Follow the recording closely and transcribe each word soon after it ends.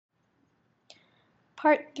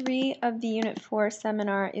Part 3 of the Unit 4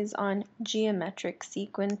 seminar is on geometric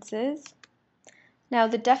sequences. Now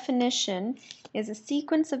the definition is a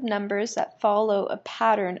sequence of numbers that follow a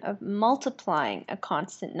pattern of multiplying a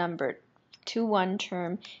constant number to one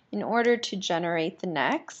term in order to generate the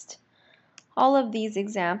next. All of these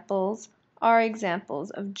examples are examples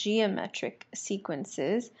of geometric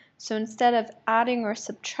sequences. So instead of adding or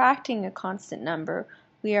subtracting a constant number,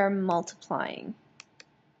 we are multiplying.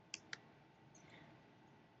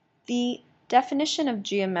 The definition of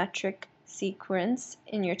geometric sequence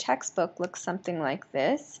in your textbook looks something like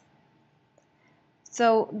this.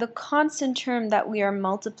 So the constant term that we are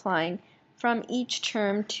multiplying from each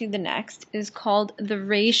term to the next is called the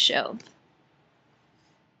ratio.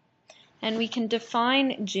 And we can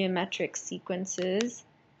define geometric sequences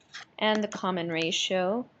and the common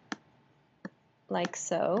ratio like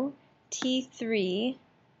so. T3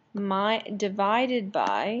 divided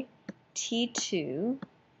by T2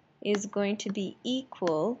 is going to be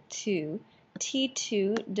equal to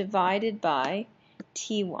T2 divided by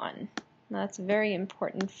T1. That's a very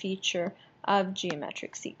important feature of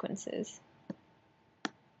geometric sequences.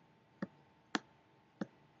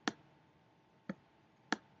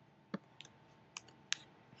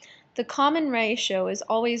 The common ratio is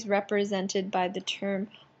always represented by the term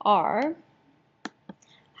R.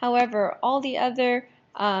 However, all the other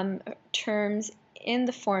terms in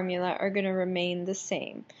the formula are going to remain the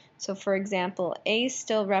same. So for example, A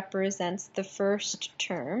still represents the first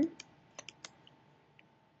term,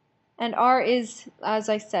 and R is, as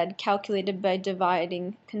I said, calculated by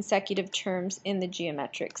dividing consecutive terms in the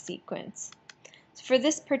geometric sequence. So for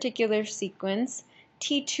this particular sequence,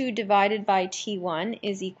 T2 divided by T1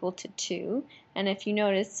 is equal to 2, and if you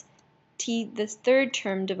notice, the third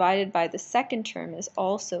term divided by the second term is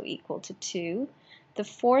also equal to 2. The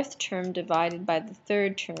fourth term divided by the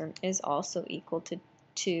third term is also equal to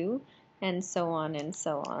 2, and so on and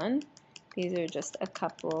so on. These are just a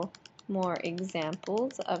couple more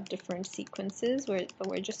examples of different sequences, but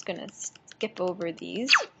we're just going to skip over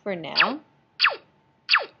these for now.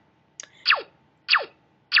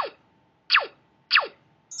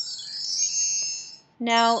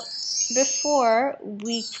 Now, before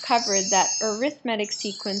we covered that arithmetic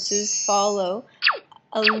sequences follow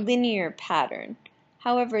a linear pattern.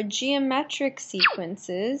 However, geometric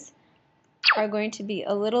sequences are going to be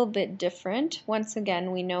a little bit different. Once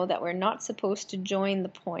again, we know that we're not supposed to join the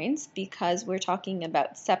points because we're talking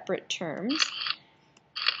about separate terms.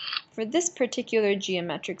 For this particular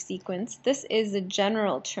geometric sequence, this is the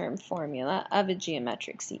general term formula of a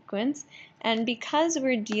geometric sequence, and because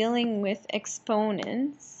we're dealing with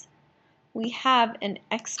exponents, we have an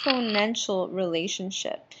exponential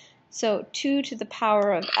relationship. So 2 to the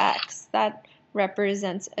power of x, that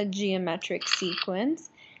represents a geometric sequence,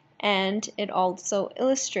 and it also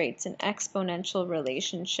illustrates an exponential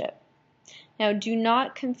relationship. Now, do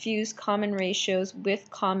not confuse common ratios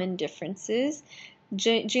with common differences.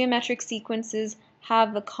 Geometric sequences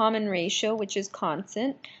have a common ratio, which is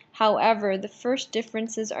constant. However, the first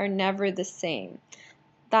differences are never the same.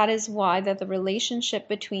 That is why the relationship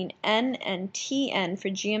between n and tn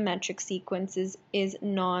for geometric sequences is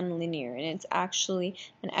nonlinear, and it's actually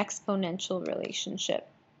an exponential relationship.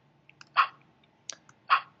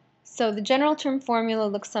 So the general term formula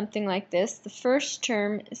looks something like this. The first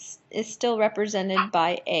term is still represented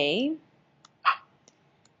by a.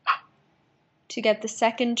 To get the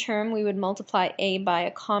second term, we would multiply a by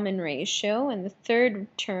a common ratio, and the third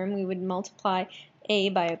term we would multiply a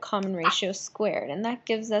by a common ratio squared, and that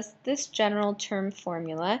gives us this general term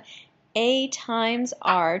formula, a times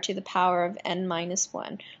r to the power of n minus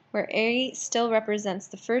 1, where a still represents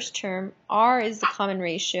the first term, r is the common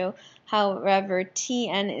ratio, however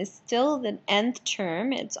tn is still the nth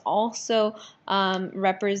term. It also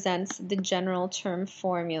represents the general term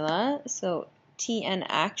formula, so tn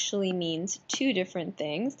actually means two different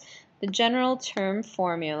things, the general term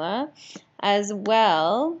formula as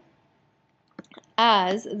well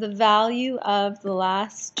as the value of the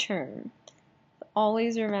last term.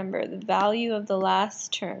 Always remember the value of the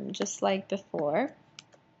last term, just like before.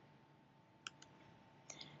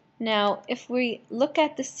 Now, if we look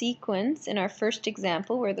at the sequence in our first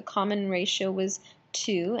example where the common ratio was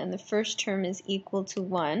 2 and the first term is equal to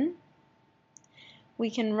 1,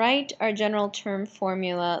 we can write our general term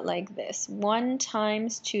formula like this: 1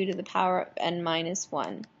 times 2 to the power of n minus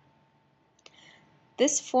 1.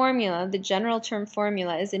 This formula, the general term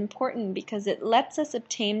formula, is important because it lets us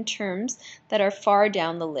obtain terms that are far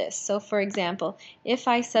down the list. So for example, if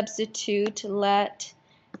I substitute let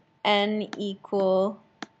n equal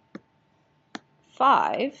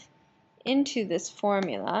 5 into this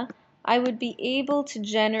formula, I would be able to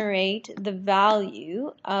generate the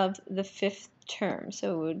value of the fifth term.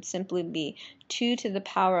 So it would simply be 2 to the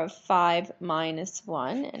power of 5 minus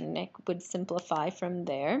 1, and it would simplify from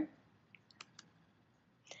there.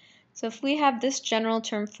 So if we have this general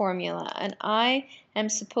term formula, and I am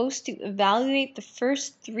supposed to evaluate the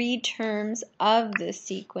first 3 terms of this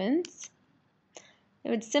sequence, I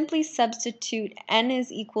would simply substitute n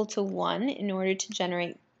is equal to 1 in order to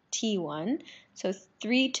generate t1. So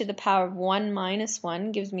 3 to the power of 1 minus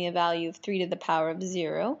 1 gives me a value of 3 to the power of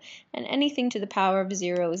 0, and anything to the power of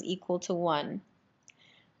 0 is equal to 1.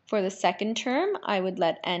 For the second term, I would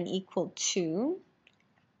let n equal 2,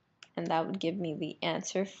 and that would give me the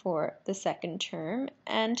answer for the second term.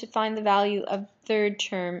 And to find the value of third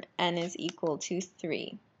term, n is equal to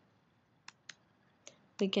 3.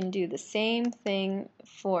 We can do the same thing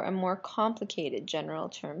for a more complicated general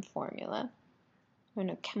term formula, or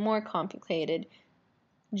a more complicated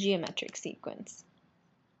geometric sequence.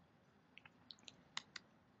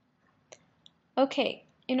 Okay,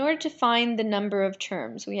 in order to find the number of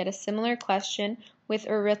terms, we had a similar question with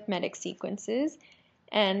arithmetic sequences.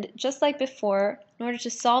 And just like before, in order to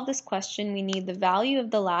solve this question, we need the value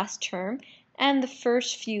of the last term and the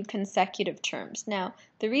first few consecutive terms. Now,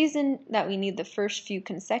 the reason that we need the first few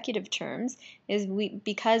consecutive terms is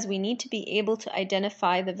because we need to be able to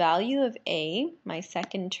identify the value of a, my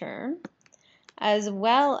second term, as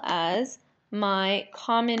well as my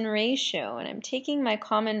common ratio. And I'm taking my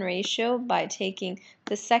common ratio by taking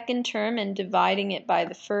the second term and dividing it by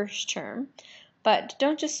the first term. But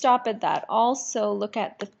don't just stop at that. Also look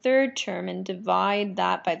at the third term and divide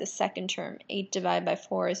that by the second term. 8 divided by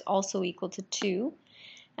 4 is also equal to 2.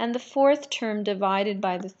 And the fourth term divided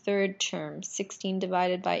by the third term, 16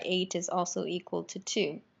 divided by 8, is also equal to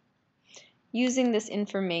 2. Using this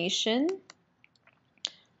information,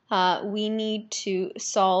 we need to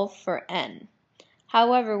solve for n.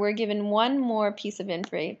 However, we're given one more piece of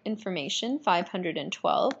information,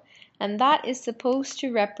 512. And that is supposed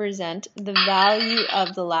to represent the value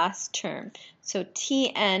of the last term. So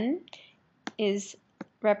Tn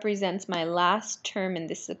represents my last term in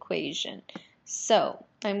this equation. So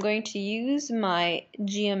I'm going to use my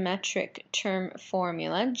geometric term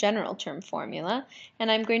formula, general term formula, and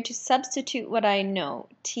I'm going to substitute what I know.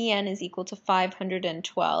 Tn is equal to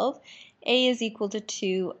 512, a is equal to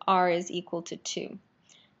 2, r is equal to 2.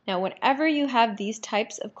 Now, whenever you have these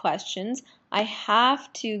types of questions, I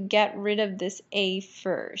have to get rid of this a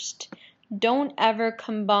first. Don't ever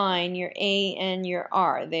combine your a and your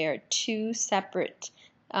r. They are two separate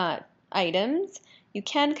items. You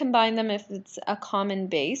can combine them if it's a common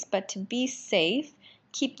base, but to be safe,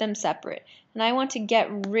 keep them separate. And I want to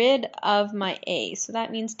get rid of my a, so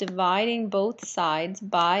that means dividing both sides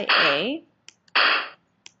by a.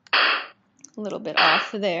 A little bit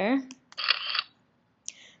off there.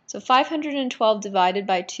 So 512 divided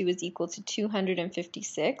by 2 is equal to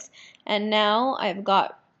 256. And now I've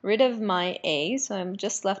got rid of my a, so I'm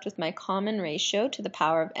just left with my common ratio to the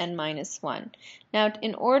power of n minus 1. Now,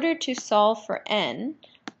 in order to solve for n,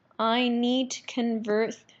 I need to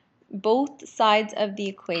convert both sides of the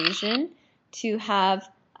equation to have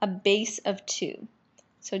a base of 2.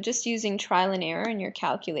 So just using trial and error in your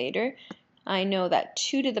calculator, I know that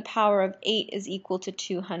 2 to the power of 8 is equal to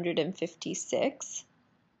 256.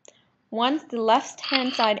 Once the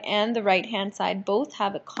left-hand side and the right-hand side both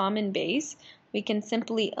have a common base, we can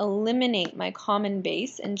simply eliminate my common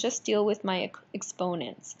base and just deal with my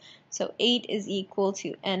exponents. So 8 is equal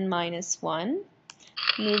to n minus 1.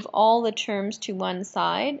 Move all the terms to one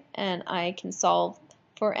side, and I can solve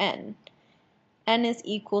for n. N is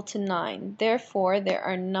equal to 9. Therefore, there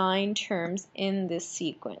are 9 terms in this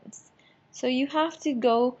sequence. So you have to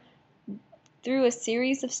go through a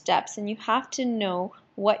series of steps, and you have to know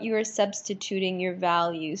what you are substituting your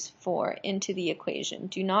values for into the equation.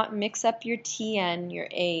 Do not mix up your Tn, your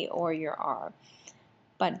a, or your r.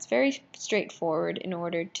 But it's very straightforward in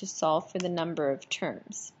order to solve for the number of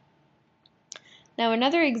terms. Now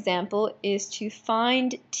another example is to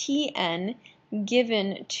find Tn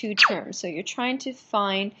given 2 terms. So you're trying to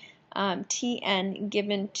find Tn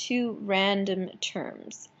given 2 random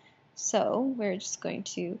terms. So we're just going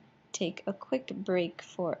to take a quick break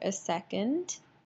for a second.